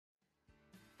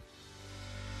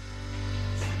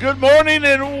Good morning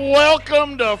and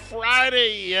welcome to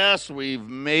Friday. Yes, we've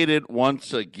made it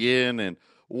once again, and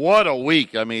what a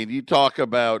week. I mean, you talk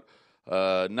about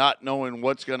not knowing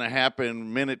what's going to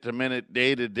happen minute to minute,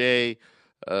 day to day.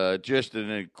 Just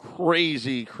a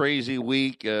crazy, crazy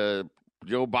week. Joe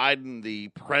Biden, the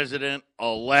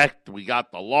president-elect. We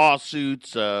got the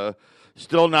lawsuits.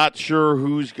 Still not sure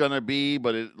who's going to be,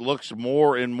 but it looks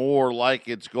more and more like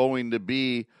it's going to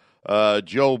be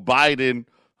Joe Biden.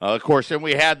 Of course, then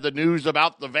we had the news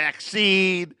about the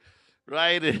vaccine,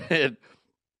 right?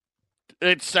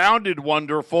 It sounded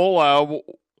wonderful.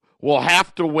 We'll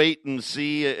have to wait and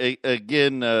see.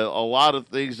 Again, a lot of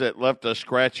things that left us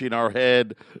scratching our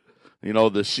head. You know,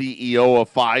 the CEO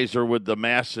of Pfizer with the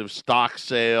massive stock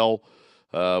sale,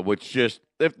 which just,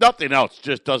 if nothing else,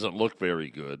 just doesn't look very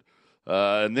good.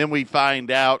 And then we find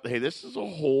out, hey, this is a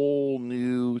whole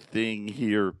new thing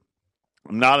here.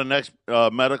 I'm not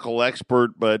a medical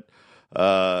expert, but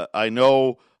I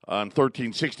know on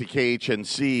 1360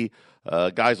 KHNC,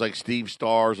 guys like Steve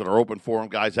Stars and our open forum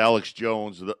guys, Alex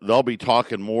Jones, they'll be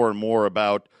talking more and more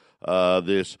about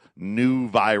this new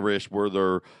virus where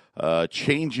they're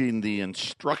changing the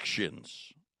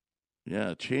instructions.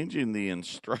 Yeah, changing the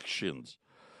instructions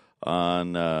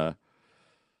on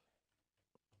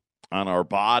our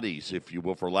bodies, if you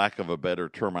will, for lack of a better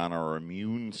term, on our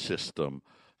immune system.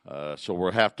 So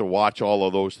we'll have to watch all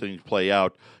of those things play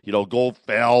out. You know, gold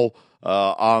fell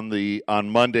on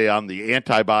Monday on the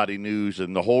antibody news,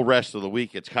 and the whole rest of the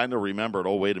week it's kind of remembered,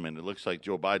 oh, wait a minute, it looks like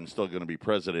Joe Biden's still going to be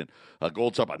president.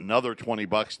 Gold's up another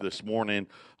 $20 this morning,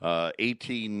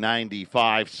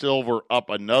 $18.95. Silver up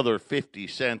another 50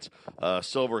 cents.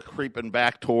 Silver creeping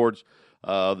back towards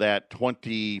that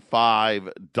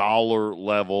 $25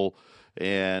 level,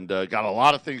 and got a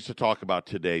lot of things to talk about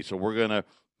today. So we're gonna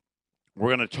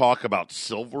talk about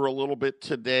silver a little bit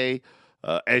today.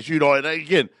 As you know, and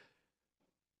again,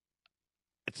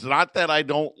 it's not that I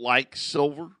don't like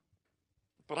silver,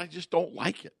 but I just don't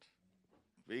like it.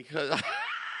 Because,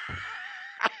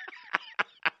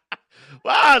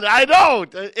 well, I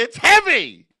don't. It's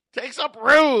heavy. Takes up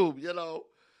room, you know.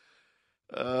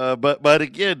 But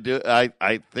again,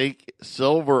 I think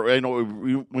silver, you know,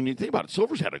 when you think about it,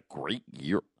 silver's had a great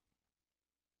year.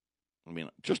 I mean,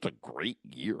 just a great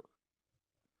year.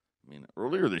 I mean,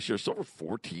 earlier this year, silver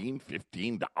 $14,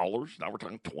 $15. Now we're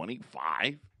talking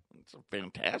 $25. It's a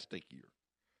fantastic year.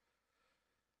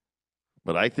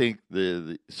 But I think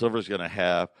the silver is going to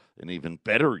have an even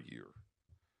better year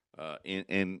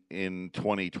in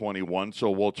 2021. So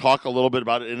we'll talk a little bit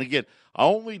about it. And again, I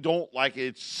only don't like it.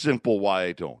 It's simple why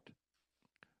I don't.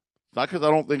 It's not because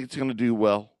I don't think it's going to do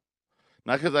well.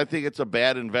 Not because I think it's a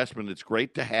bad investment. It's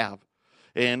great to have.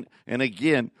 And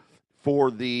again,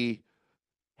 for the,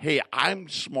 hey, I'm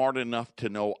smart enough to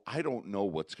know I don't know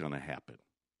what's going to happen.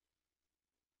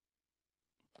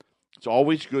 It's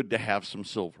always good to have some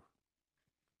silver.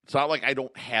 It's not like I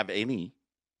don't have any,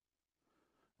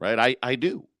 right? I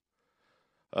do.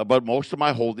 But most of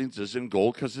my holdings is in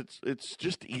gold because it's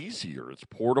just easier. It's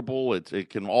portable.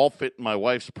 It can all fit in my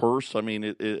wife's purse. I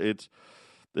mean,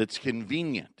 it's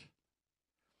convenient.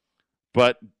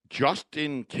 But just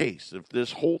in case, if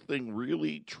this whole thing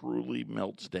really, truly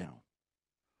melts down,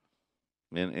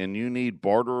 and you need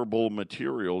barterable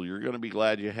material, you're going to be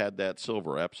glad you had that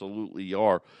silver. Absolutely you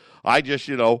are. I just,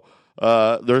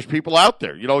 there's people out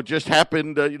there, just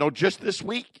happened, just this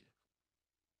week.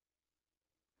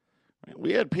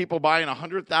 We had people buying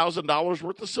 $100,000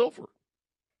 worth of silver.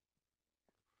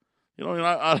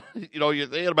 You're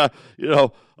thinking about,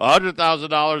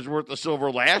 $100,000 worth of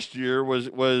silver last year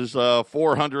was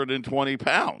 420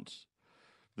 pounds.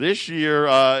 This year,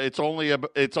 it's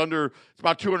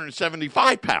about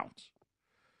 275 pounds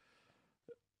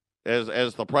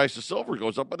as the price of silver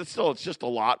goes up. But it's just a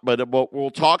lot. But we're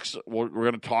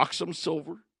going to talk some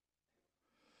silver.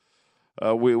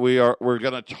 We're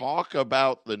going to talk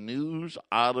about the news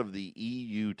out of the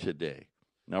EU today.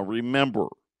 Now, remember,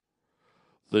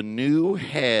 the new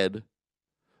head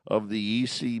of the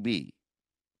ECB,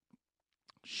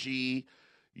 she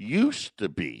used to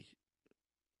be,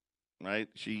 right?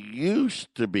 She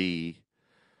used to be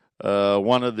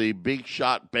one of the big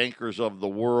shot bankers of the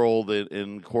world,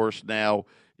 and of course now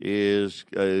is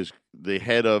the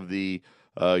head of the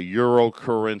euro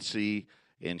currency,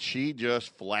 and she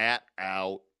just flat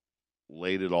out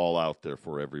laid it all out there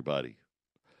for everybody.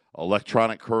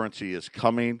 Electronic currency is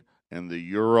coming, and the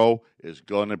euro is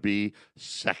going to be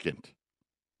second.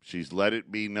 She's let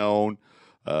it be known,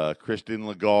 Christine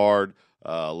Lagarde,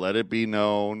 let it be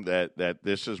known that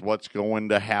this is what's going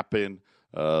to happen.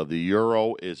 The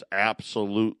euro is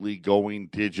absolutely going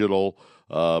digital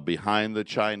behind the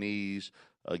Chinese.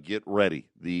 get ready.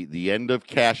 The end of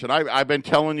cash, and I've been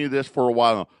telling you this for a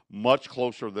while now, much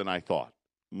closer than I thought.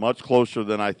 Much closer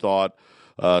than I thought.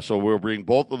 So we'll bring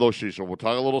both of those issues. So we'll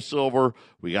talk a little silver.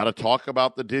 We got to talk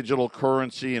about the digital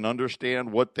currency and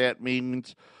understand what that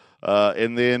means.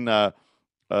 And then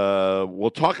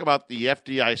we'll talk about the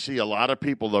FDIC. A lot of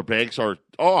people, the banks are,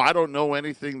 I don't know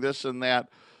anything, this and that,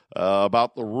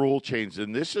 about the rule change.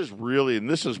 And this is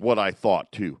what I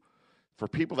thought too, for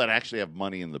people that actually have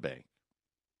money in the bank.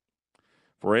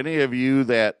 For any of you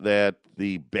that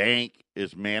the bank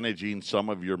is managing some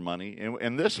of your money,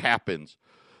 and this happens,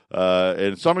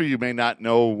 and some of you may not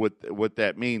know what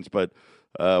that means, but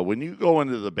when you go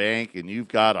into the bank and you've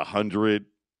got 100,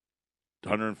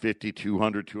 150,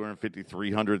 200, 250,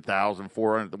 300,000,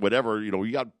 400, whatever,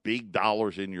 you got big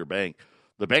dollars in your bank,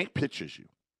 the bank pitches you.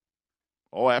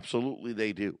 Oh, absolutely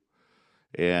they do.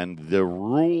 And the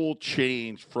rule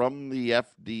change from the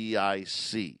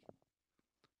FDIC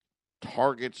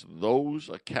targets those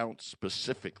accounts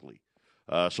specifically.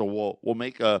 So we'll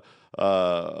make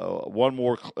one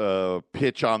more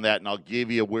pitch on that, and I'll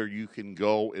give you where you can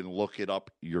go and look it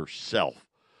up yourself,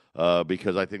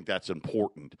 because I think that's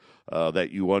important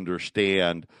that you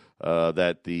understand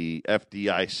that the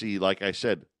FDIC, like I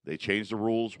said, they change the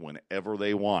rules whenever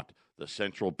they want. The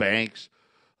central banks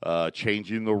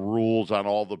changing the rules on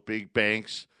all the big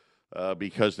banks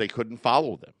because they couldn't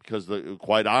follow them. Because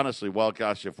quite honestly, well,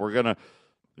 gosh, if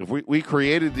we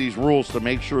created these rules to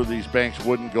make sure these banks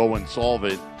wouldn't go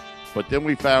insolvent, but then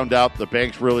we found out the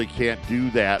banks really can't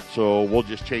do that, so we'll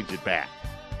just change it back.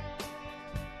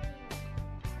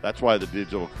 That's why the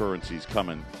digital currency is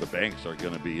coming. The banks are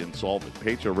going to be insolvent.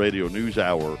 Patriot Radio News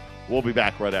Hour. We'll be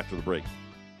back right after the break.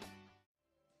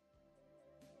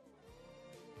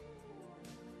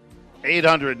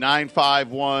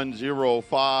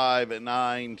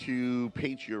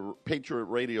 800-951-0592, Patriot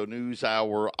Radio News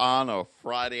Hour on a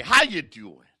Friday. How you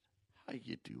doing?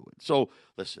 So,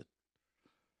 listen,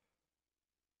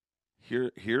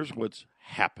 here's what's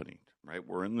happening, right?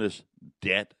 We're in this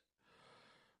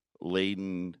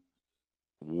debt-laden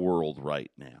world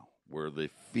right now where the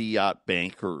fiat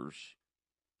bankers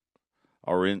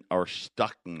are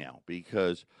stuck now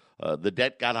because the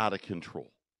debt got out of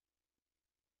control.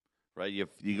 Right, if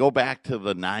you go back to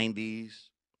the 90s,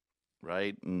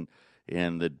 right, and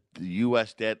the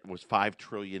U.S. debt was $5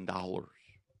 trillion,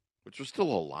 which was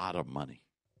still a lot of money.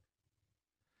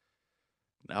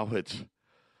 Now it's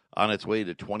on its way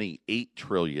to $28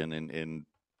 trillion, and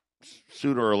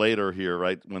sooner or later here,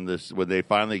 right, when they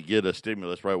finally get a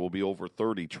stimulus, right, we'll be over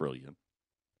 $30 trillion.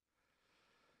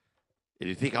 And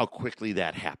you think how quickly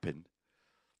that happened.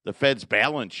 The Fed's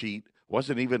balance sheet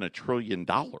wasn't even $1 trillion.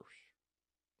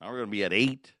 Now we're going to be at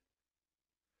 8.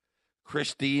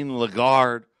 Christine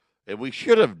Lagarde, and we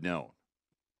should have known.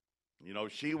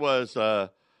 She was the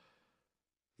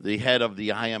head of the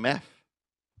IMF.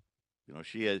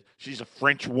 She's a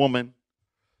French woman.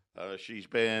 She's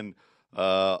been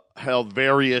held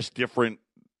various different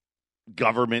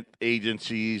government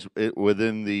agencies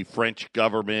within the French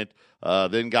government,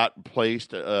 then got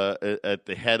placed at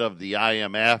the head of the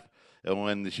IMF. And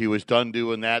when she was done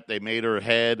doing that, they made her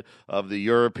head of the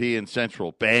European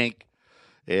Central Bank.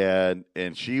 And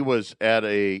she was at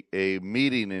a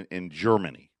meeting in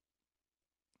Germany.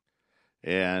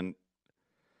 And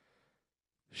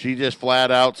she just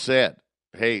flat out said,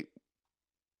 hey,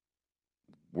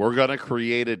 we're going to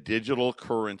create a digital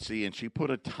currency. And she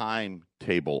put a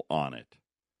timetable on it.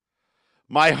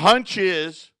 My hunch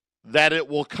is that it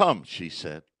will come, she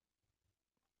said.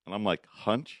 And I'm like,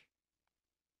 hunch?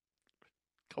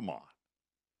 Come on.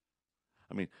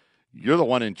 I mean, you're the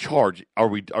one in charge.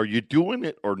 Are you doing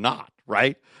it or not?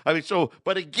 Right? I mean,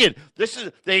 but again, this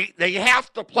is they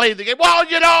have to play the game. Well,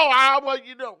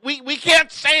 we can't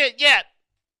say it yet.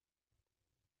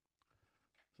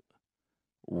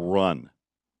 Run.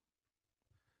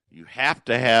 You have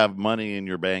to have money in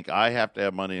your bank. I have to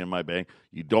have money in my bank.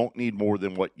 You don't need more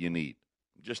than what you need.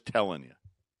 I'm just telling you.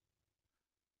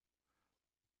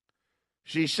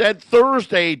 She said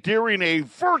Thursday during a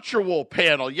virtual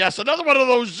panel, yes, another one of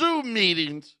those Zoom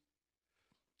meetings,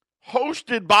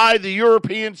 hosted by the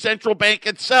European Central Bank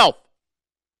itself.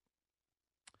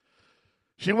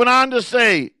 She went on to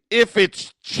say, if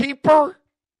it's cheaper,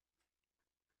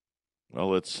 well,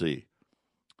 let's see.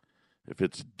 If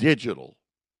it's digital,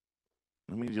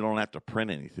 that means you don't have to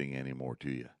print anything anymore, do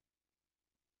you?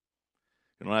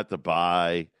 You don't have to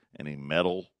buy any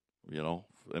metal,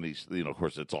 And of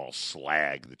course, it's all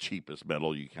slag, the cheapest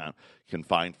metal you can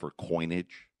find for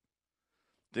coinage.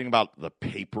 Think about the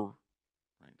paper.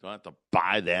 Right? You don't have to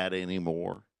buy that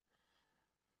anymore.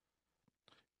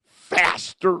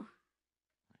 Faster.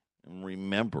 And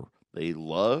remember, they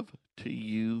love to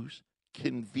use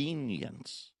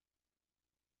convenience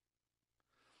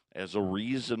as a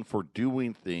reason for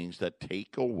doing things that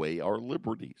take away our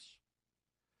liberties.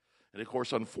 And, of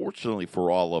course, unfortunately for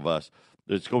all of us,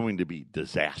 there's going to be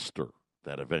disaster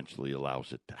that eventually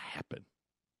allows it to happen.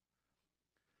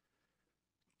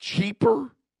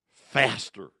 Cheaper,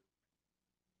 faster.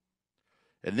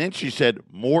 And then she said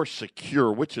more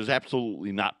secure, which is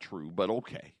absolutely not true, but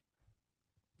okay.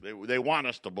 They want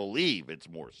us to believe it's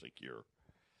more secure.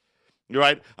 You're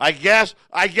right. I guess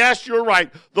you're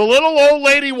right. The little old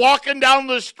lady walking down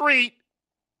the street,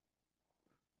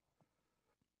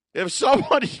 if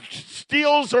somebody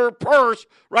steals her purse,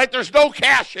 right, there's no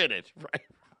cash in it. Right?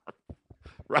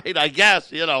 Right, I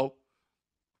guess, If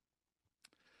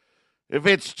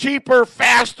it's cheaper,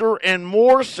 faster, and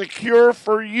more secure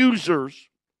for users,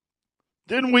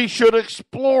 then we should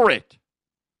explore it.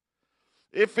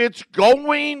 If it's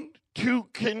going to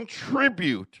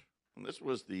contribute, and this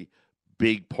was the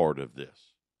big part of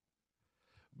this,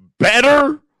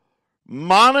 better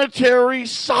monetary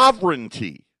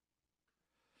sovereignty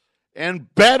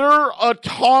and better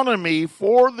autonomy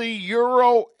for the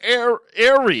euro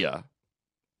area,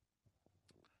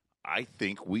 I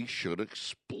think we should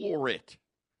explore it.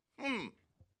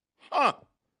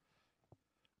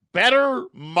 Better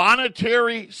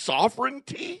monetary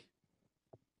sovereignty?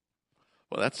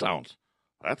 Well, that sounds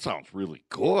really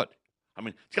good. I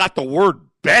mean, it's got the word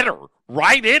better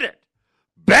right in it.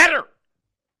 Better.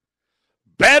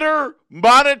 Better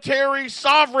monetary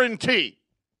sovereignty.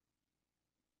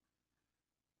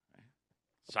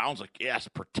 Sounds like, yes,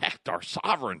 protect our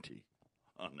sovereignty.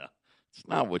 Oh, no, it's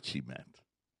not what she meant.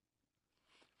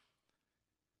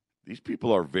 These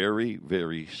people are very,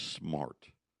 very smart.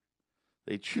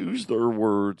 They choose their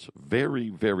words very,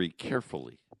 very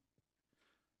carefully.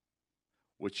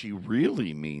 What she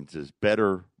really means is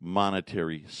better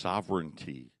monetary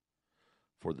sovereignty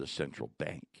for the central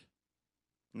bank.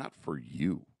 Not for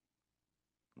you.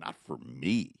 Not for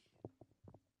me.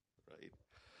 Right?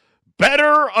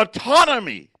 Better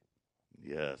autonomy.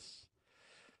 Yes.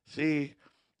 See,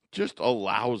 just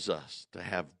allows us to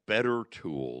have better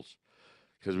tools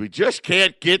because we just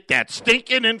can't get that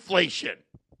stinking inflation.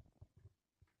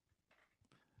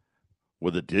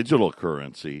 With a digital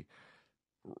currency,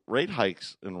 rate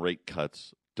hikes and rate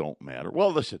cuts don't matter.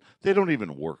 Well, listen, they don't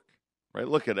even work, right?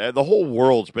 Look at it. The whole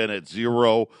world's been at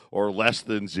zero or less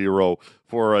than zero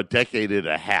for a decade and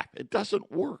a half. It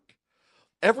doesn't work.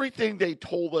 Everything they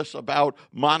told us about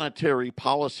monetary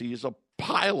policy is a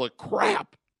pile of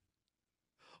crap.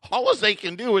 All they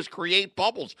can do is create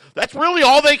bubbles. That's really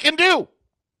all they can do.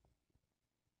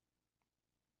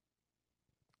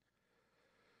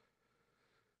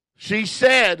 She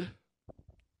said,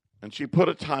 and she put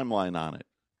a timeline on it,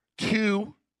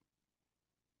 2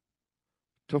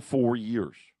 to 4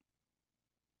 years.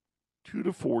 2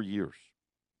 to 4 years.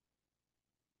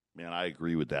 Man, I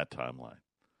agree with that timeline.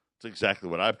 That's exactly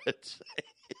what I've been saying.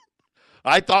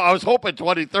 I was hoping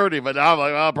 2030, but now I'm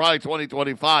like, well, probably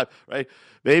 2025, right?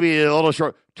 Maybe a little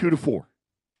short. 2 to 4.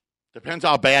 Depends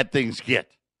how bad things get.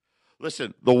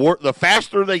 Listen, the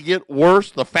faster they get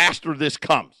worse, the faster this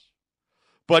comes.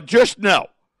 But just know,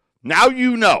 now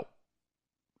you know.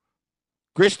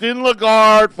 Christine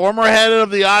Lagarde, former head of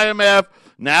the IMF,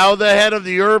 now the head of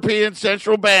the European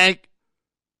Central Bank.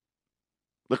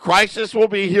 The crisis will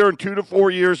be here in 2 to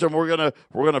 4 years, and we're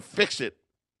gonna fix it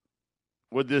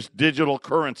with this digital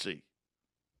currency.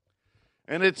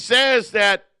 And it says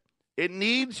that it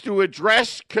needs to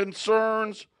address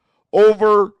concerns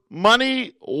over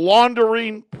money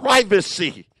laundering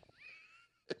privacy.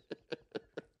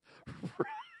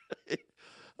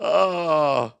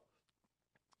 Oh,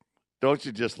 don't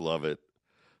you just love it?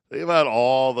 Think about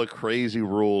all the crazy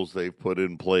rules they've put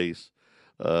in place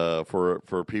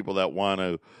for people that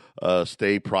want to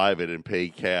stay private and pay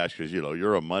cash because,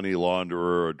 you're a money launderer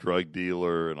or a drug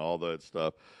dealer and all that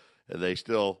stuff. And they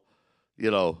still,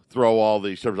 throw all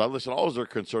these terms out. Listen, all they're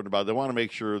concerned about, they want to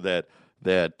make sure that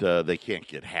they can't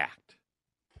get hacked,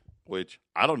 which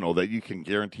I don't know that you can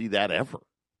guarantee that ever.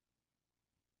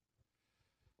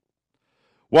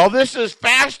 While this is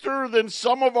faster than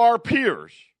some of our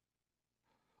peers,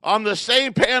 on the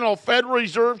same panel, Federal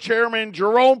Reserve Chairman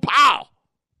Jerome Powell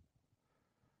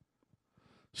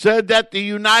said that the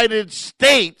United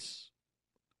States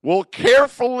will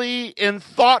carefully and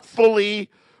thoughtfully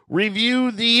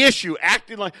review the issue,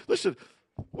 acting like, listen,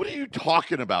 what are you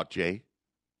talking about, Jay?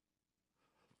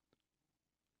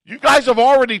 You guys have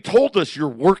already told us you're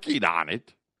working on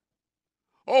it.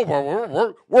 Oh,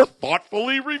 well, we're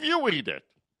thoughtfully reviewing it.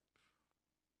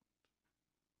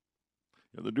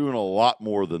 They're doing a lot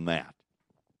more than that.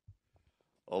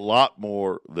 A lot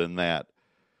more than that.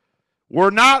 We're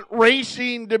not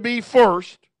racing to be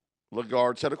first,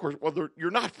 Lagarde said. Of course, well,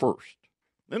 you're not first.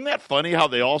 Isn't that funny how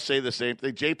they all say the same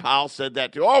thing? Jay Powell said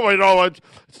that too. Oh, wait, no,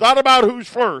 it's not about who's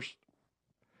first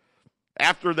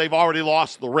after they've already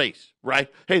lost the race, right?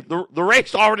 Hey, the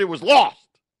race already was lost.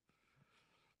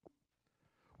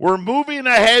 We're moving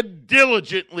ahead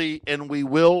diligently, and we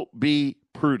will be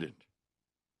prudent.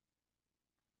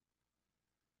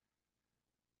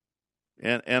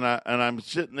 And I'm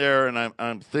sitting there and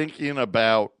I'm thinking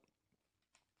about,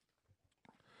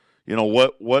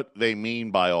 what they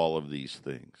mean by all of these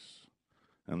things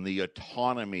and the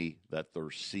autonomy that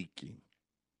they're seeking.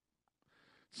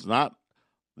 It's not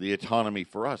the autonomy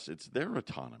for us, it's their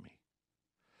autonomy.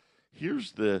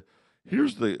 Here's the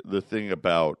thing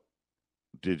about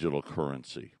digital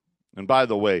currency. And by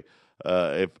the way,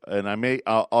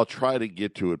 I'll try to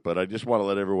get to it, but I just want to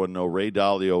let everyone know Ray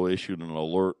Dalio issued an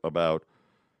alert about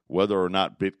whether or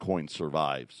not Bitcoin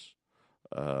survives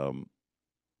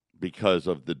because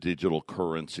of the digital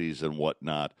currencies and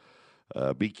whatnot.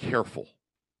 Be careful.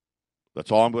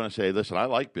 That's all I'm going to say. Listen, I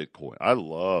like Bitcoin. I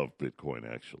love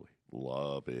Bitcoin, actually.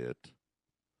 Love it.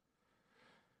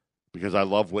 Because I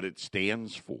love what it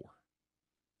stands for.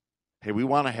 Hey, we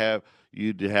want to have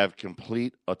you to have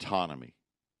complete autonomy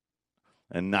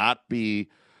and not be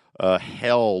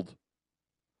held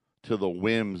to the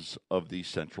whims of these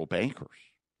central bankers.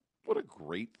 What a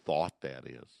great thought that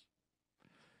is.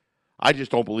 I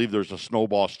just don't believe there's a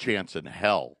snowball's chance in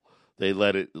hell they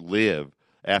let it live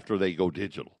after they go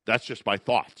digital. That's just my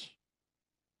thoughts.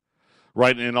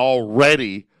 Right, and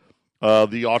already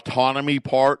the autonomy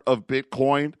part of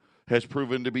Bitcoin has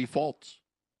proven to be false.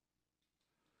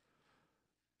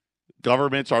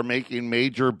 Governments are making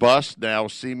major busts now,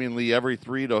 seemingly every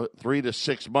 3 to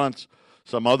 6 months.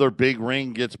 Some other big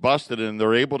ring gets busted, and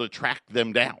they're able to track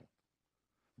them down.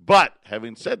 But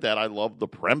having said that, I love the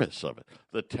premise of it.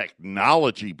 The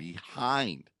technology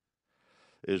behind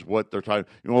is what they're talking.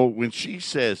 When she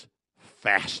says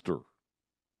faster,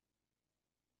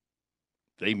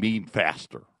 they mean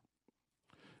faster.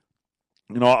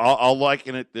 I'll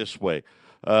liken it this way.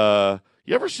 You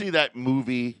ever see that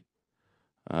movie,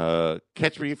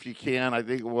 Catch Me If You Can? I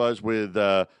think it was with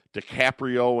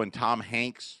DiCaprio and Tom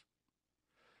Hanks.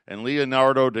 And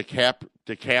Leonardo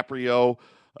DiCaprio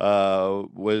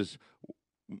was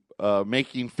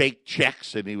making fake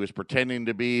checks, and he was pretending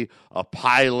to be a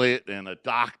pilot and a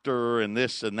doctor and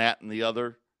this and that and the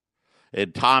other.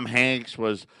 And Tom Hanks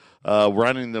was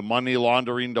running the money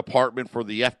laundering department for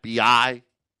the FBI.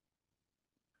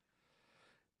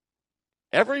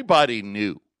 Everybody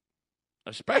knew,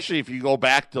 especially if you go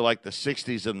back to like the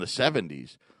 60s and the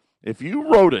 70s, if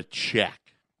you wrote a check,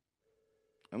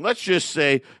 and let's just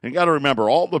say, and got to remember,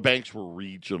 all the banks were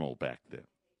regional back then.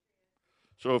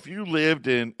 So if you lived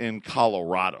in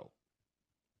Colorado,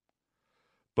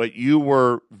 but you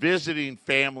were visiting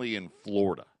family in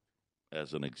Florida,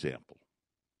 as an example,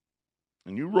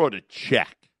 and you wrote a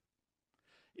check,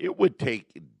 it would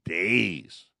take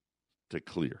days to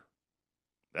clear.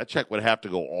 That check would have to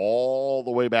go all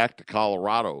the way back to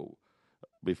Colorado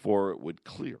before it would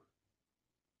clear.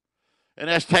 And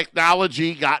as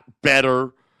technology got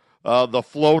better, the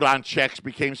float on checks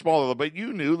became smaller. But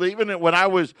you knew, even when I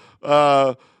was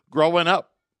growing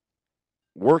up,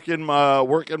 working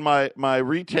my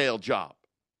retail job,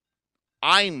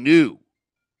 I knew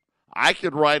I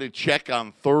could write a check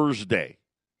on Thursday.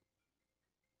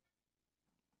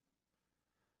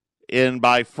 And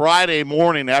by Friday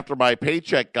morning, after my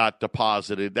paycheck got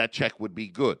deposited, that check would be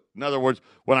good. In other words,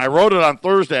 when I wrote it on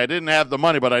Thursday, I didn't have the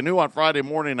money, but I knew on Friday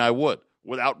morning I would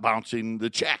without bouncing the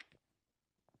check.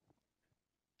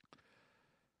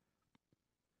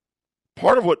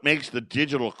 Part of what makes the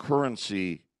digital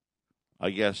currency, I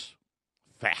guess,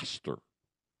 faster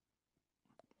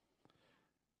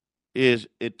is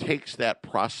it takes that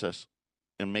process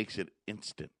and makes it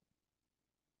instant.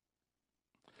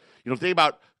 Think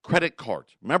about credit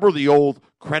cards. Remember the old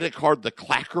credit card, the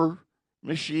clacker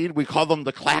machine? We call them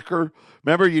the clacker.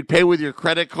 Remember, you'd pay with your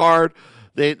credit card.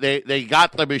 They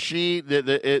got the machine.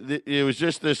 It was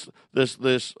just this.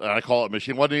 I call it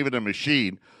machine. It wasn't even a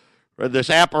machine.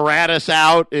 This apparatus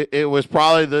out. It was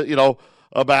probably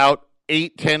about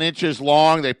 8-10 inches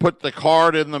long. They put the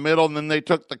card in the middle, and then they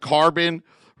took the carbon,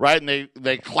 right, and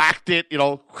they clacked it.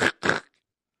 And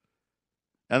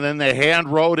then they hand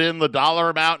wrote in the dollar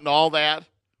amount and all that.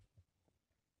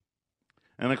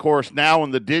 And, of course, now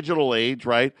in the digital age,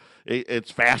 right,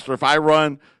 it's faster. If I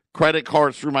run credit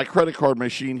cards through my credit card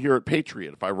machine here at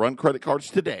Patriot, if I run credit cards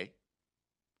today,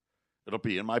 it'll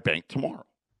be in my bank tomorrow.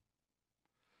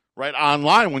 right?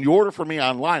 Online, when you order from me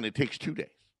online, it takes 2 days.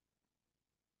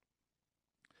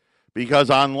 Because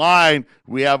online,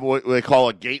 we have what they call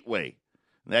a gateway.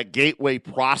 That gateway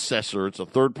processor, it's a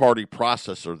third-party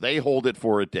processor. They hold it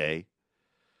for a day.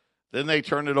 Then they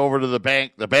turn it over to the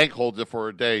bank. The bank holds it for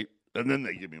a day, and then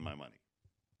they give me my money.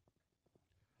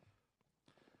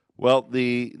 Well,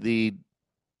 the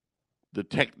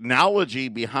technology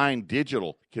behind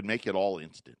digital can make it all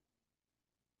instant.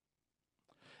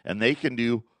 And they can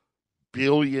do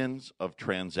billions of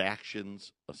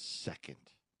transactions a second.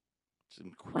 It's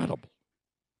incredible.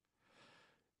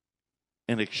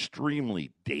 And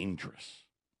extremely dangerous.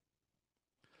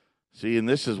 See, and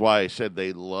this is why I said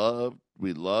we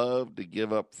love to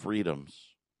give up freedoms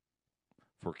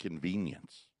for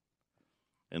convenience.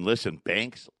 And listen,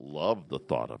 banks love the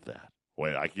thought of that.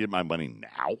 Wait, I can get my money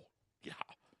now? Yeah.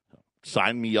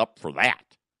 Sign me up for that,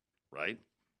 right?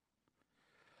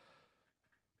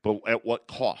 But at what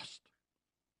cost?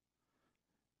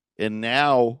 And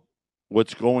now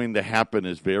what's going to happen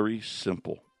is very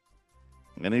simple.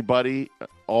 Anybody,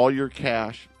 all your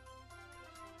cash,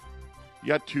 you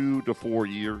got 2 to 4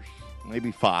 years,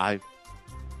 maybe 5.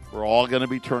 We're all going to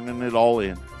be turning it all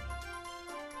in.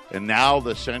 And now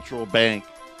the central bank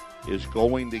is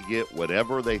going to get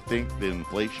whatever they think the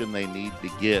inflation they need to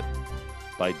get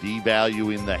by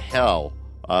devaluing the hell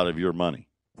out of your money.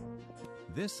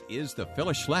 This is the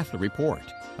Phyllis Schlafly Report,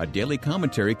 a daily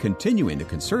commentary continuing the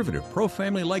conservative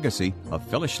pro-family legacy of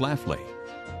Phyllis Schlafly.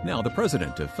 Now, the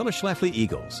president of Phyllis Schlafly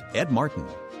Eagles, Ed Martin.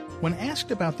 When asked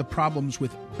about the problems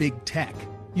with big tech,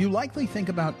 you likely think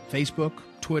about Facebook,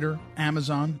 Twitter,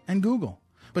 Amazon, and Google.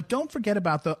 But don't forget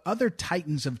about the other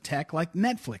titans of tech like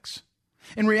Netflix.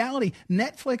 In reality,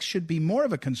 Netflix should be more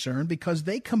of a concern because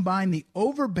they combine the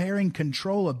overbearing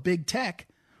control of big tech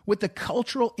with the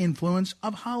cultural influence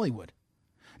of Hollywood.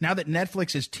 Now that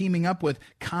Netflix is teaming up with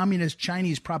communist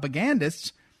Chinese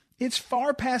propagandists, it's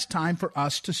far past time for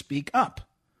us to speak up.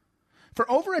 For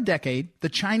over a decade, the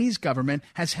Chinese government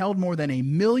has held more than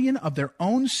 1 million of their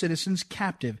own citizens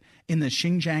captive in the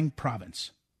Xinjiang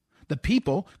province. The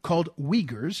people, called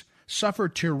Uyghurs, suffer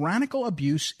tyrannical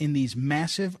abuse in these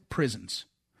massive prisons.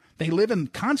 They live in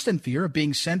constant fear of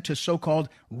being sent to so-called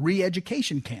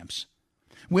re-education camps.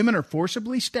 Women are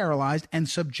forcibly sterilized and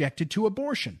subjected to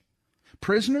abortion.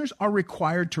 Prisoners are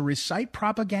required to recite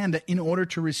propaganda in order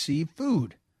to receive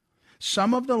food.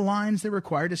 Some of the lines they're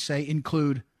required to say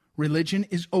include, "Religion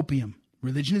is opium.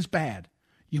 Religion is bad.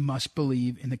 You must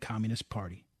believe in the Communist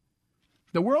Party."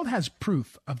 The world has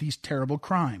proof of these terrible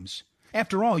crimes.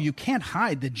 After all, you can't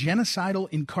hide the genocidal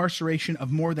incarceration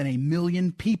of more than 1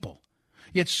 million people.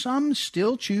 Yet some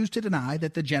still choose to deny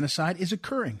that the genocide is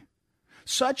occurring.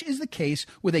 Such is the case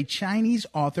with a Chinese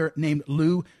author named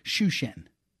Liu Xushen,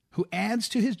 who adds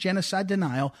to his genocide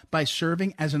denial by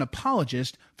serving as an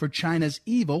apologist for China's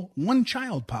evil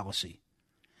one-child policy.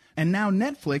 And now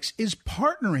Netflix is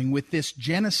partnering with this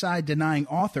genocide-denying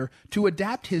author to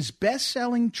adapt his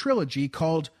best-selling trilogy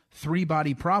called Three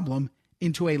Body Problem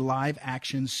into a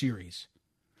live-action series.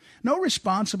 No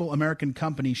responsible American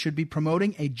company should be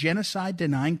promoting a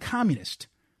genocide-denying communist.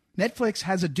 Netflix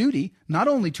has a duty not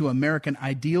only to American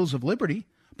ideals of liberty,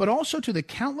 but also to the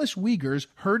countless Uyghurs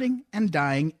hurting and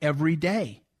dying every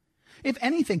day. If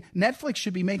anything, Netflix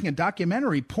should be making a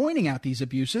documentary pointing out these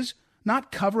abuses,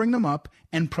 not covering them up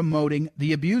and promoting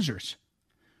the abusers.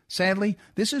 Sadly,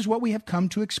 this is what we have come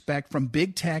to expect from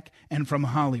big tech and from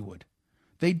Hollywood.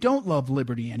 They don't love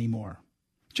liberty anymore.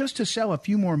 Just to sell a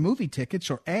few more movie tickets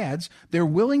or ads, they're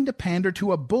willing to pander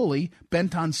to a bully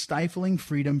bent on stifling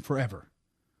freedom forever.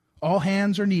 All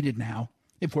hands are needed now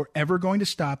if we're ever going to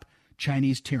stop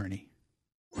Chinese tyranny.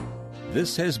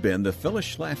 This has been the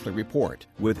Phyllis Schlafly Report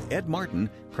with Ed Martin,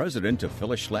 president of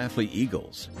Phyllis Schlafly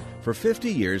Eagles. For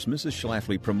 50 years, Mrs.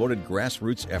 Schlafly promoted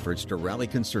grassroots efforts to rally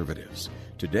conservatives.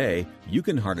 Today, you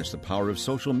can harness the power of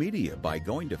social media by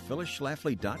going to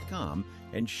phyllisschlafly.com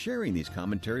and sharing these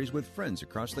commentaries with friends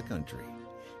across the country.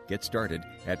 Get started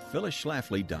at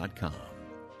phyllisschlafly.com.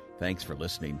 Thanks for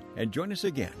listening, and join us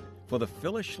again for the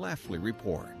Phyllis Schlafly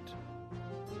Report.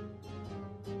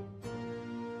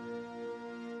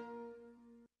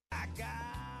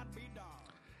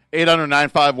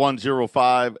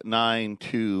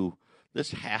 800-951-0592.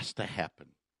 This has to happen.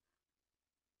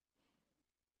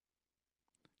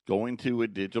 Going to a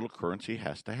digital currency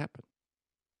has to happen.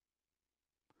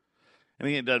 And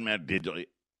again, it doesn't matter digitally.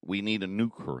 We need a new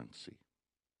currency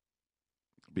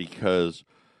because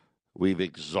we've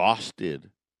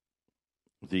exhausted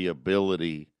the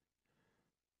ability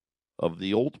of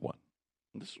the old one.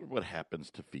 And this is what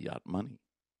happens to fiat money.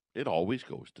 It always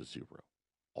goes to zero.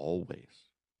 Always.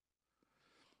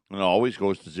 And it always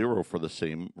goes to zero for the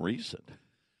same reason.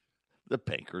 The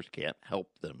bankers can't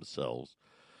help themselves,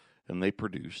 and they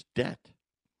produce debt.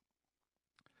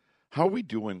 How are we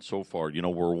doing so far? You know,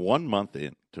 we're 1 month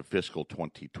into fiscal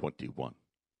 2021.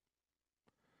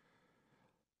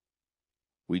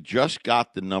 We just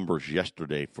got the numbers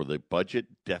yesterday for the budget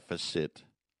deficit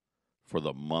for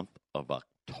the month of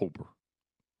October.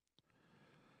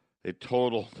 It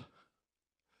totaled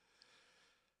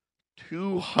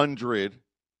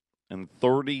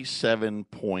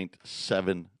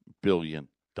 $237.7 billion.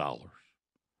 So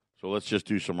let's just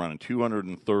do some running.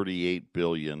 $238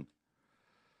 billion,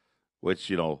 which,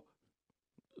 you know,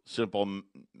 simple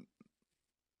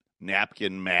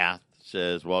napkin math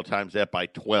says, well, times that by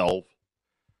 12,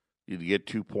 you'd get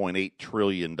 $2.8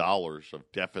 trillion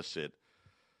of deficit.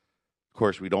 Of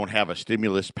course, we don't have a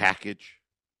stimulus package,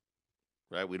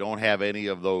 right? We don't have any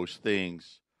of those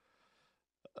things.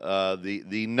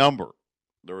 The number,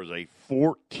 there was a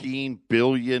 $14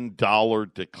 billion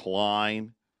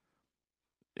decline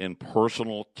in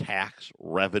personal tax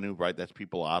revenue, right? That's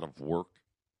people out of work.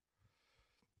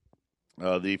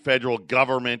 The federal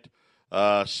government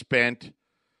spent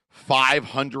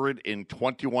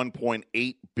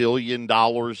 $521.8 billion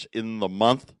in the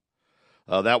month.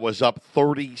 That was up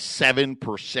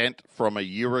 37% from a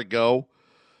year ago.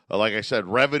 Like I said,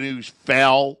 revenues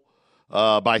fell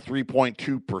by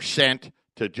 3.2%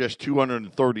 to just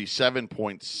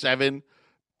 $237.7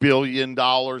 billion. And,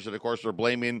 of course, they're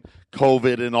blaming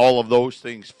COVID and all of those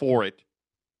things for it.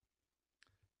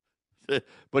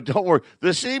 But don't worry, the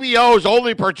CBO is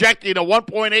only projecting a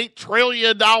 $1.8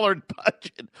 trillion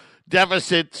budget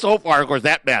deficit so far. Of course,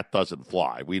 that math doesn't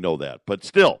fly. We know that. But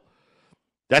still,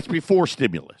 that's before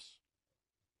stimulus.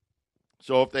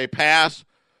 So if they pass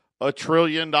 $1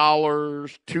 trillion,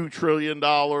 $2 trillion,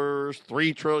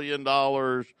 $3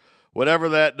 trillion, whatever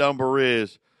that number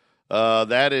is,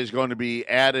 that is going to be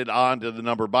added on to the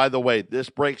number. By the way, this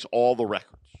breaks all the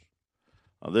records.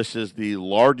 This is the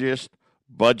largest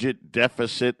budget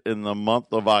deficit in the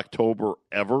month of October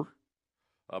ever,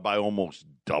 by almost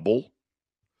double.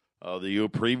 The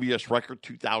previous record,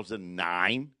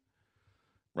 2009,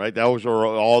 right? That was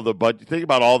all the budget. Think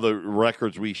about all the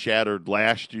records we shattered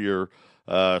last year.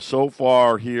 So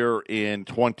far here in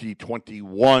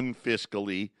 2021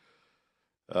 fiscally,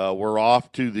 we're off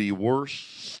to the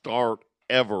worst start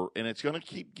ever, and it's going to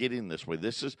keep getting this way.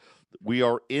 We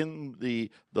are in the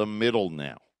middle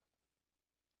now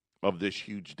of this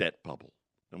huge debt bubble.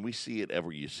 And we see it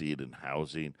you see it in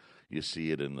housing, you see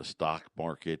it in the stock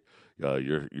market,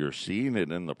 you're seeing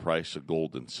it in the price of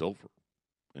gold and silver.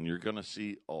 And you're going to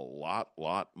see a lot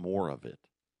more of it.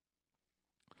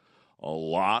 A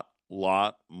lot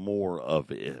more of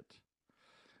it.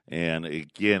 And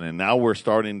again, and now we're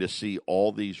starting to see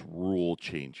all these rule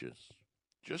changes.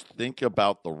 Just think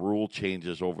about the rule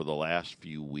changes over the last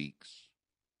few weeks.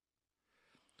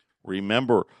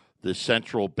 Remember, the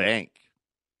central bank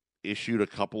issued a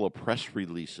couple of press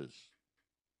releases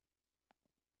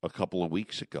a couple of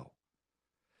weeks ago,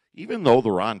 even though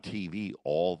they're on TV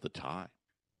all the time.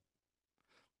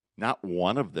 Not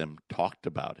one of them talked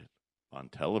about it on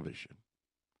television.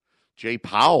 Jay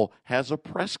Powell has a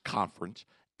press conference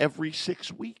every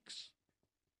 6 weeks.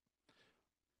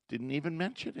 Didn't even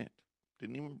mention it.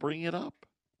 Didn't even bring it up.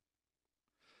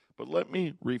 But let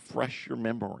me refresh your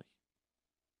memory.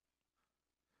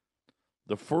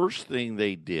 The first thing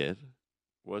they did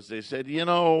was they said,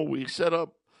 we set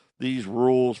up these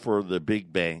rules for the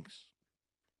big banks,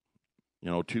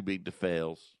 too big to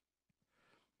fail.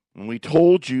 And we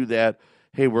told you that,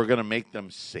 hey, we're going to make them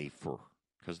safer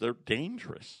because they're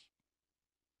dangerous.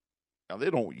 Now, they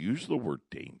don't use the word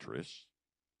dangerous.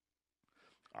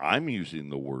 I'm using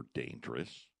the word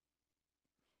dangerous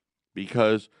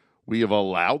because we have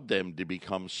allowed them to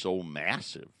become so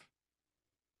massive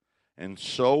and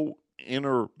so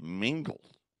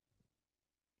intermingled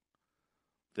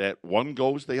that one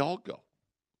goes, they all go.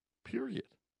 Period.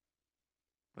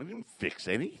 I didn't fix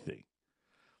anything.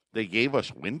 They gave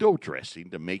us window dressing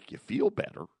to make you feel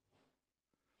better.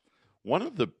 One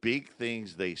of the big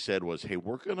things they said was, hey,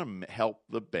 we're going to help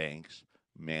the banks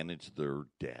manage their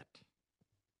debt.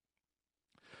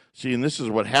 See, and this is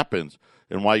what happens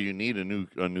and why you need a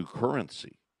new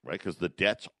currency, right? Because the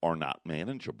debts are not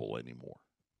manageable anymore.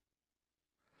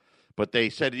 But they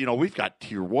said, we've got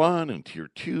tier 1 and tier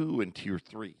 2 and tier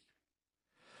 3.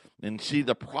 And see,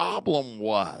 the problem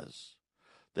was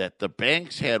that the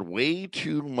banks had way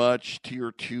too much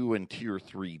tier 2 and tier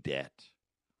 3 debt.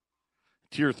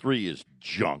 Tier 3 is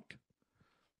junk.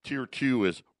 Tier 2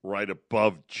 is right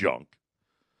above junk.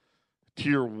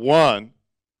 Tier 1,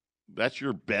 That's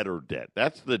your better debt.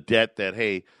 That's the debt that,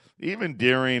 hey, even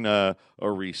during a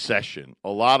recession, a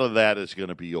lot of that is going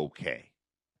to be okay.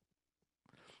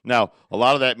 Now, a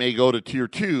lot of that may go to tier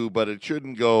 2, but it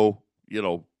shouldn't go,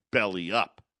 belly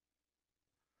up.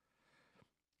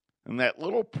 And that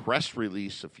little press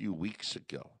release a few weeks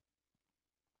ago,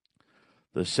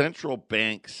 the central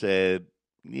bank said,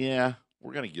 yeah,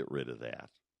 we're going to get rid of that.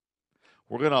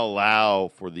 We're going to allow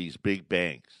for these big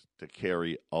banks to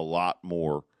carry a lot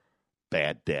more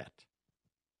bad debt.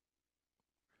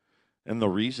 And the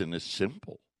reason is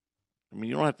simple. I mean,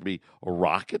 you don't have to be a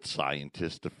rocket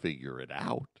scientist to figure it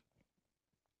out.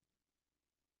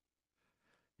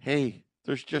 Hey,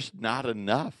 there's just not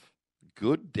enough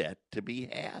good debt to be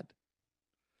had.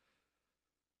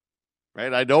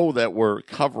 Right? I know that we're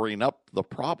covering up the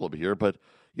problem here, but,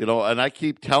 and I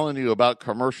keep telling you about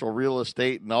commercial real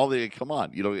estate and all come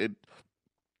on, it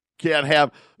can't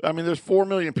have, there's 4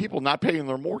 million people not paying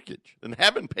their mortgage and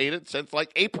haven't paid it since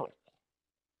like April.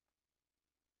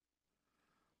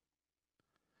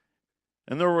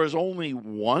 And there was only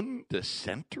one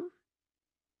dissenter?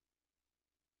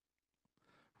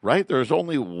 Right? There's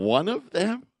only one of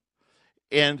them.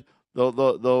 And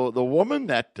the woman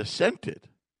that dissented,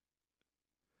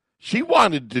 she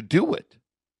wanted to do it.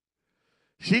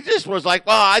 She just was like,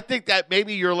 well, I think that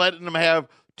maybe you're letting them have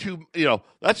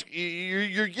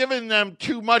you're giving them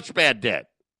too much bad debt.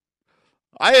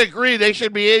 I agree they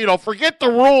should be, forget the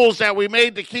rules that we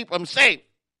made to keep them safe.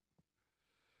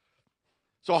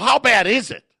 So how bad is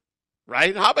it?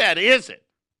 Right? How bad is it?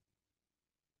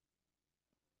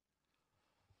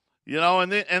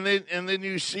 And then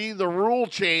you see the rule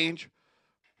change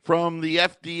from the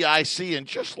FDIC, and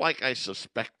just like I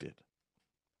suspected,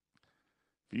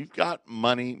 if you've got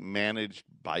money managed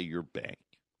by your bank,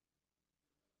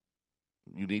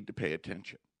 you need to pay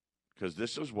attention, because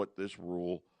this is what this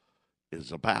rule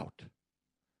is about.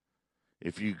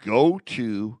 If you go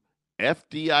to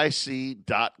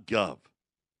FDIC.gov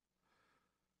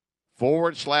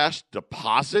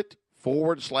 /deposit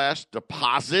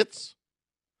 /deposits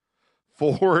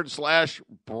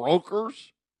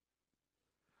 /brokers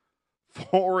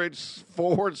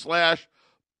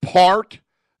 /part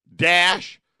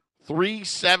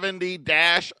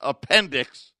 -370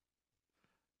 appendix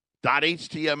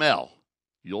 .html,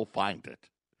 you'll find it.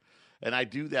 And I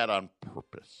do that on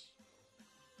purpose.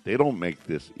 They don't make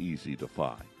this easy to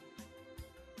find.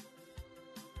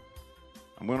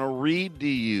 I'm going to read to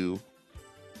you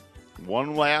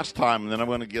one last time, and then I'm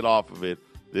going to get off of it.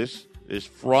 This is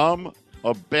from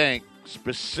a bank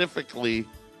specifically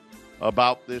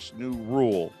about this new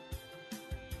rule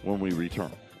when we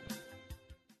return.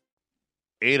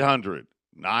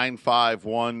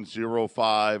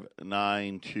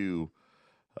 800-951-0592.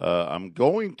 I'm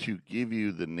going to give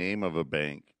you the name of a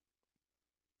bank.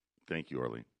 Thank you,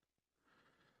 Arlene.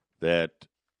 That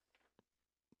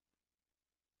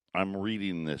I'm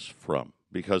reading this from,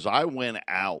 because I went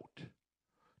out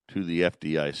to the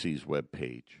FDIC's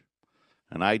webpage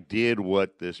and I did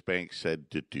what this bank said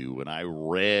to do, and I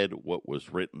read what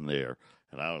was written there,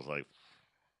 and I was like,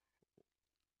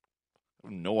 I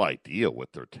have no idea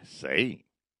what they're saying.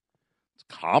 It's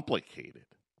complicated.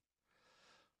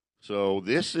 So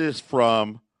this is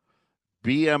from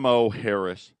BMO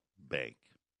Harris Bank,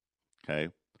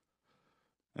 okay?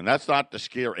 And that's not to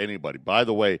scare anybody. By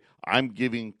the way, I'm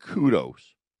giving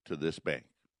kudos to this bank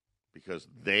because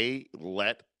they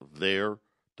let their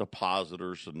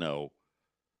depositors know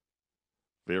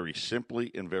very simply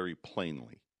and very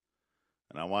plainly.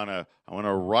 And I want to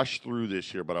rush through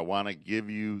this here, but I want to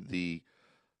give you the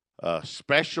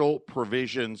special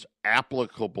provisions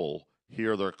applicable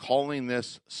here. They're calling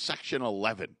this Section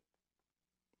 11.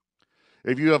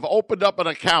 If you have opened up an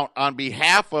account on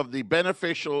behalf of the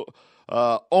beneficial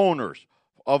owners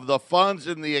of the funds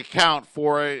in the account,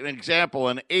 for an example,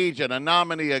 an agent, a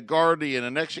nominee, a guardian,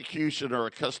 an executioner,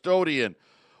 a custodian,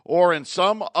 or in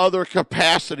some other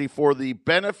capacity for the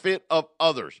benefit of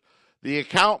others, the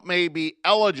account may be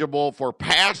eligible for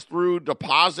pass-through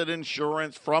deposit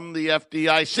insurance from the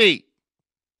FDIC.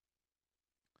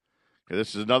 Okay,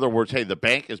 this is, in other words, hey, the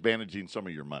bank is managing some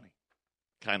of your money.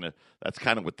 That's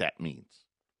kind of what that means.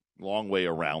 Long way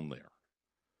around there.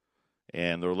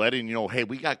 And they're letting you know, hey,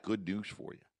 we got good news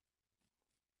for you.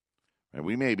 And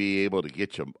we may be able to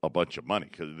get you a bunch of money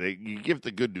because you give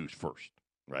the good news first,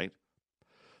 right?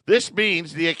 This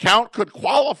means the account could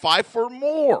qualify for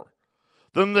more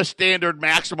than the standard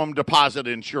maximum deposit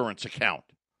insurance account.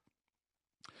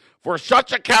 For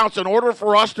such accounts, in order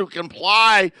for us to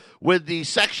comply with the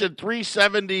Section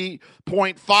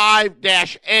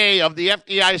 370.5-A of the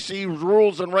FDIC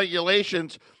rules and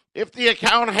regulations, If the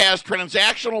account has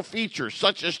transactional features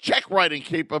such as check writing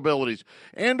capabilities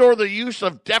and or the use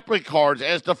of debit cards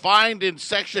as defined in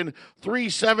Section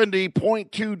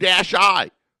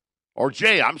 370.2-I, or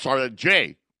J,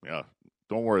 J. Yeah,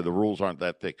 don't worry, the rules aren't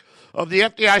that thick. Of the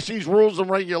FDIC's rules and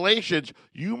regulations,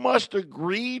 you must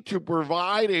agree to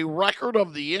provide a record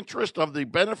of the interest of the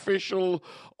beneficial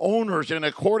owners in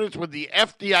accordance with the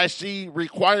FDIC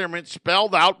requirements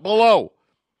spelled out below.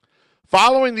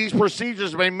 Following these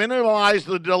procedures may minimize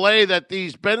the delay that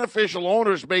these beneficial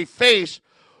owners may face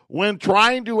when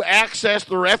trying to access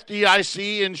their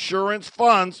FDIC insurance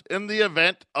funds in the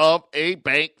event of a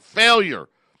bank failure.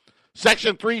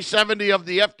 Section 370 of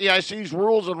the FDIC's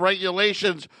rules and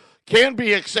regulations can be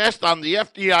accessed on the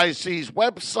FDIC's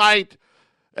website,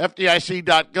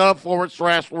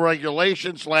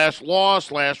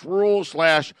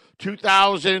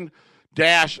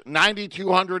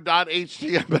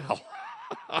 fdic.gov/regulation/law/rules/2000-9200.html.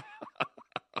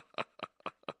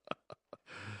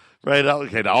 Right,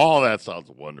 okay, now all that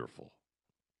sounds wonderful.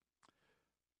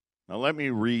 Now let me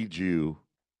read you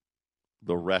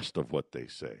the rest of what they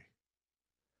say.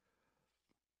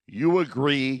 You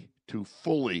agree to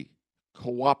fully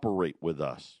cooperate with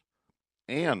us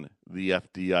and the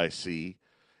FDIC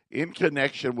in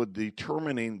connection with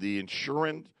determining the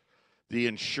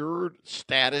insured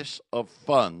status of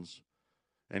funds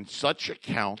and such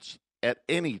accounts at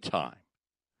any time.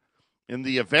 In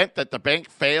the event that the bank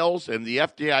fails and the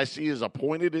FDIC has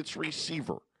appointed its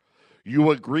receiver,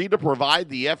 you agree to provide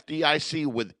the FDIC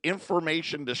with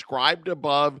information described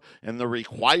above in the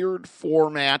required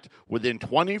format within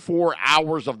 24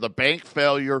 hours of the bank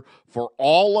failure for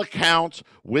all accounts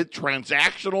with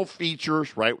transactional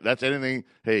features, right? That's anything,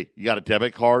 hey, you got a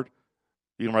debit card?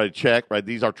 You can write a check, right?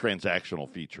 These are transactional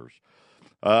features.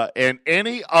 And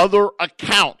any other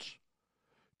accounts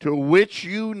to which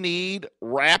you need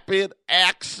rapid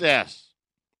access.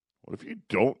 What if you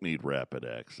don't need rapid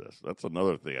access? That's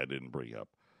another thing I didn't bring up.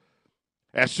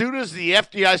 As soon as the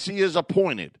FDIC is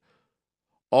appointed,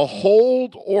 a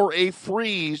hold or a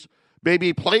freeze may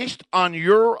be placed on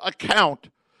your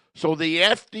account so the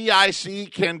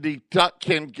FDIC can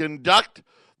conduct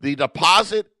the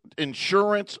deposit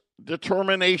insurance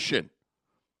determination.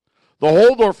 The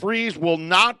hold or freeze will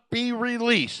not be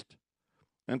released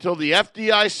until the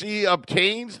FDIC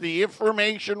obtains the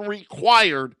information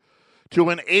required to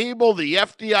enable the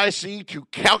FDIC to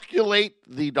calculate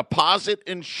the deposit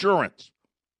insurance.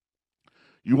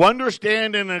 You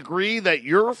understand and agree that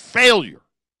your failure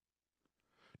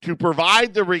to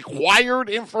provide the required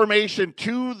information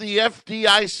to the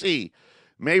FDIC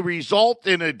may result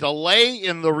in a delay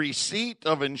in the receipt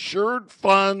of insured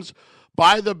funds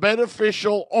by the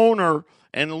beneficial owner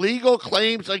and legal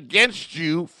claims against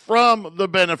you from the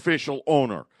beneficial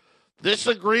owner. This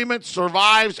agreement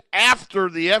survives after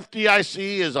the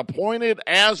FDIC is appointed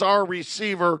as our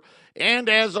receiver, and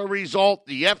as a result,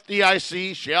 the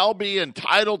FDIC shall be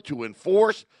entitled to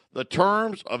enforce the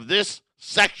terms of this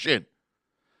section.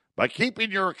 By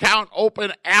keeping your account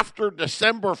open after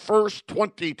December 1st,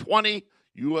 2020,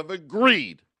 you have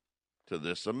agreed to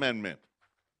this amendment.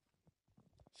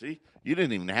 See, you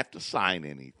didn't even have to sign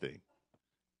anything.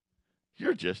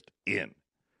 You're just in.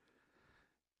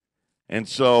 And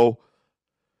so,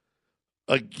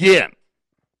 again,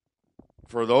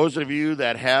 for those of you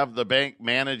that have the bank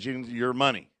managing your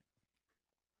money,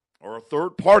 or a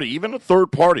third party, even a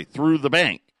third party through the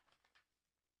bank,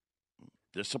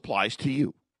 this applies to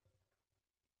you.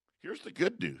 Here's the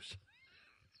good news.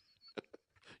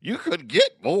 You could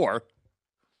get more,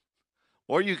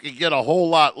 or you could get a whole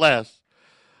lot less.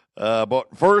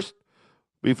 But first,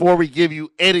 before we give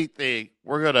you anything,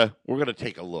 we're gonna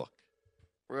take a look.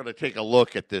 We're going to take a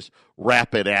look at this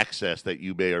rapid access that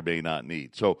you may or may not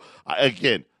need. So,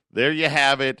 again, there you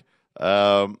have it.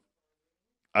 I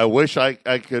wish I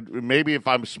could, maybe if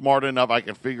I'm smart enough, I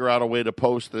can figure out a way to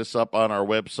post this up on our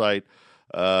website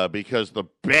because the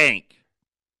bank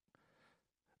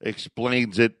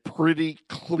explains it pretty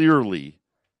clearly.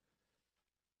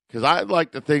 Because I'd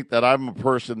like to think that I'm a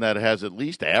person that has at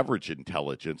least average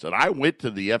intelligence, and I went to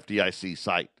the FDIC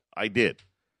site. I did.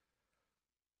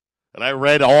 And I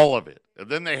read all of it. And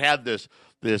then they had this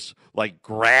like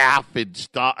graph and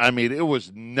stuff. I mean, it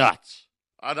was nuts.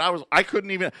 And I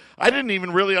didn't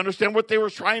even really understand what they were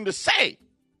trying to say.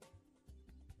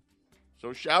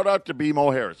 So shout out to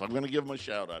BMO Harris. I'm going to give them a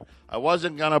shout out. I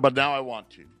wasn't going to, but now I want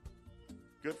to.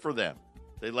 Good for them.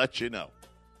 They let you know.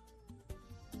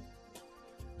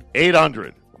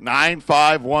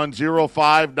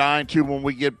 800-951-0592. When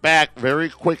we get back very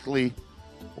quickly,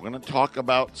 we're going to talk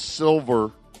about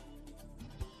silver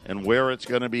and where it's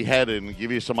going to be headed and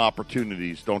give you some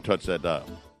opportunities. Don't touch that dial.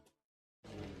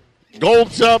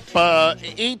 Gold's up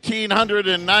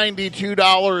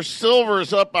 $1,892.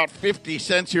 Silver's up about 50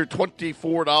 cents here,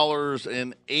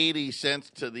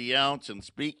 $24.80 to the ounce. And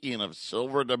speaking of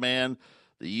silver demand,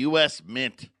 the U.S.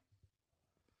 Mint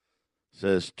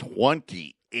says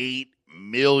 28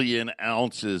 million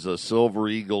ounces of Silver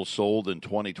Eagle sold in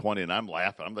 2020. And I'm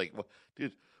laughing. I'm like, well,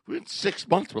 dude, we went 6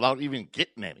 months without even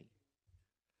getting any.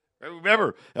 I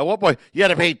remember, at one point, you had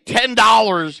to pay $10,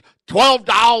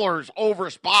 $12 over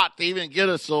spot to even get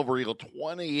a Silver Eagle.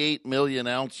 28 million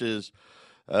ounces.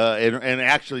 And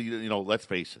actually, let's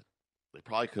face it, they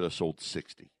probably could have sold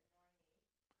 60.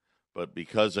 But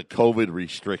because of COVID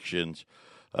restrictions,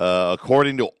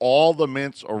 according to all the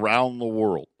mints around the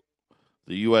world,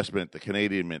 the U.S. Mint, the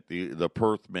Canadian Mint, the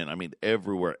Perth Mint, I mean,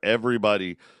 everywhere,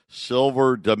 everybody,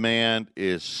 silver demand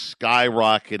is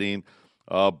skyrocketing.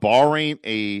 Barring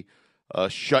a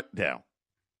shutdown,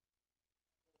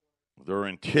 they're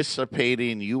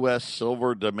anticipating U.S.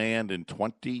 silver demand in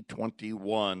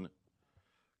 2021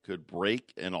 could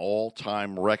break an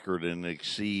all-time record and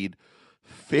exceed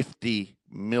 50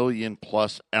 million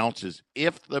plus ounces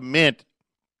if the mint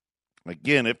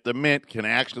can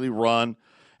actually run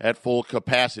at full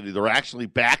capacity. They're actually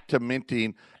back to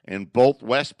minting in both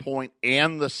West Point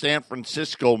and the San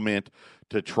Francisco Mint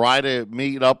to try to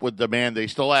meet up with demand. They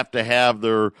still have to have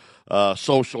their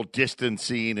social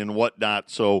distancing and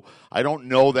whatnot. So I don't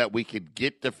know that we could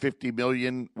get to 50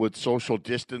 million with social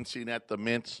distancing at the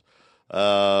mints.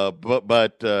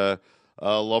 But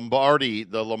Lombardi,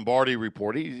 the Lombardi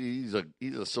report, he's a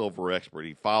silver expert.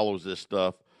 He follows this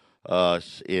stuff,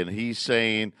 and he's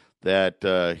saying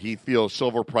that he feels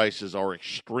silver prices are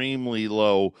extremely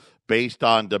low based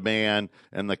on demand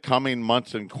in the coming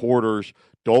months and quarters.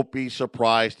 Don't be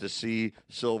surprised to see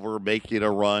silver making a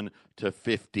run to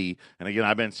 50. And again,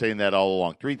 I've been saying that all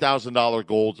along. $3,000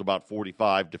 gold's about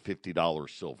 $45 to $50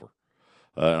 silver.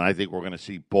 And I think we're going to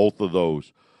see both of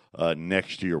those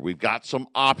next year. We've got some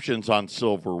options on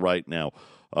silver right now.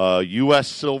 U.S.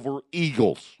 Silver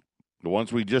Eagles, the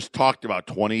ones we just talked about,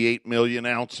 28 million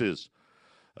ounces.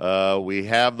 We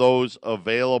have those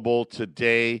available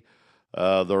today.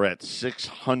 They're at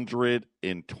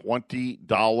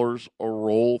 $620 a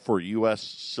roll for U.S.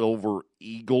 Silver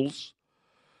Eagles.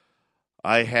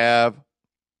 I have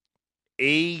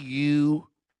AU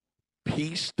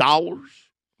Peace Dollars.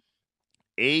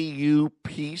 AU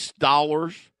Peace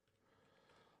Dollars.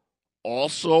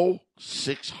 Also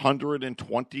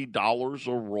 $620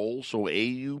 a roll. So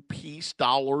AU Peace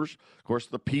Dollars. Of course,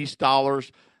 the Peace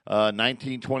Dollars,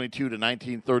 1922 to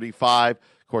 1935.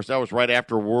 Of course, that was right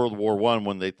after World War I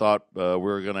when they thought we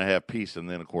were going to have peace. And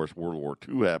then, of course, World War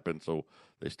II happened, so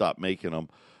they stopped making them.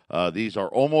 These are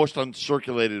almost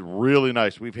uncirculated, really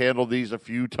nice. We've handled these a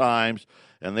few times,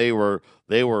 and they were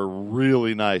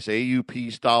really nice. AU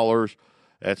Peace Dollars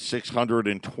at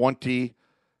 $620.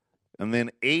 And then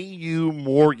AU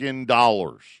Morgan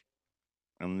Dollars.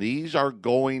 And these are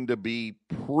going to be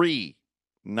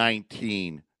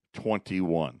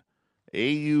pre-1921.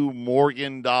 AU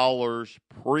Morgan Dollars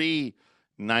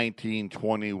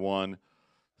pre-1921,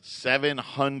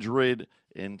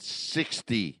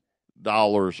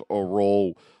 $760 a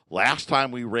roll. Last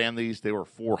time we ran these, they were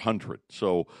 $400.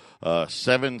 So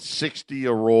 $760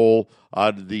 a roll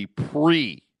on the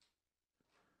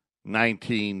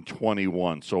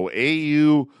pre-1921. So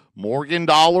AU Morgan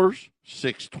Dollars,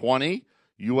 $620.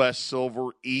 U.S. Silver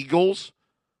Eagles,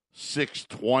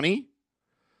 $620.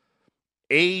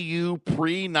 AU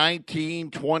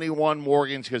pre-1921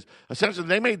 Morgans, because essentially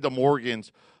they made the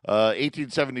Morgans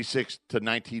 1876 to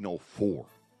 1904.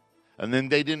 And then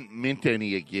they didn't mint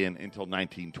any again until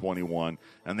 1921.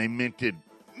 And they minted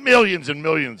millions and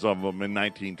millions of them in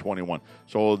 1921.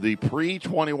 So the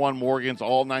pre-21 Morgans,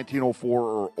 all 1904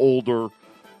 or older.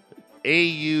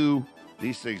 AU,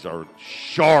 these things are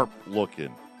sharp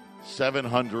looking.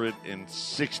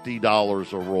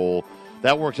 $760 a roll.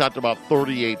 That works out to about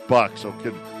 $38. So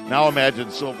now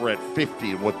imagine silver at 50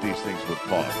 and what these things would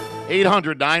cost.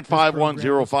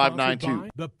 800-951-0592.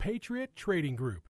 The Patriot Trading Group.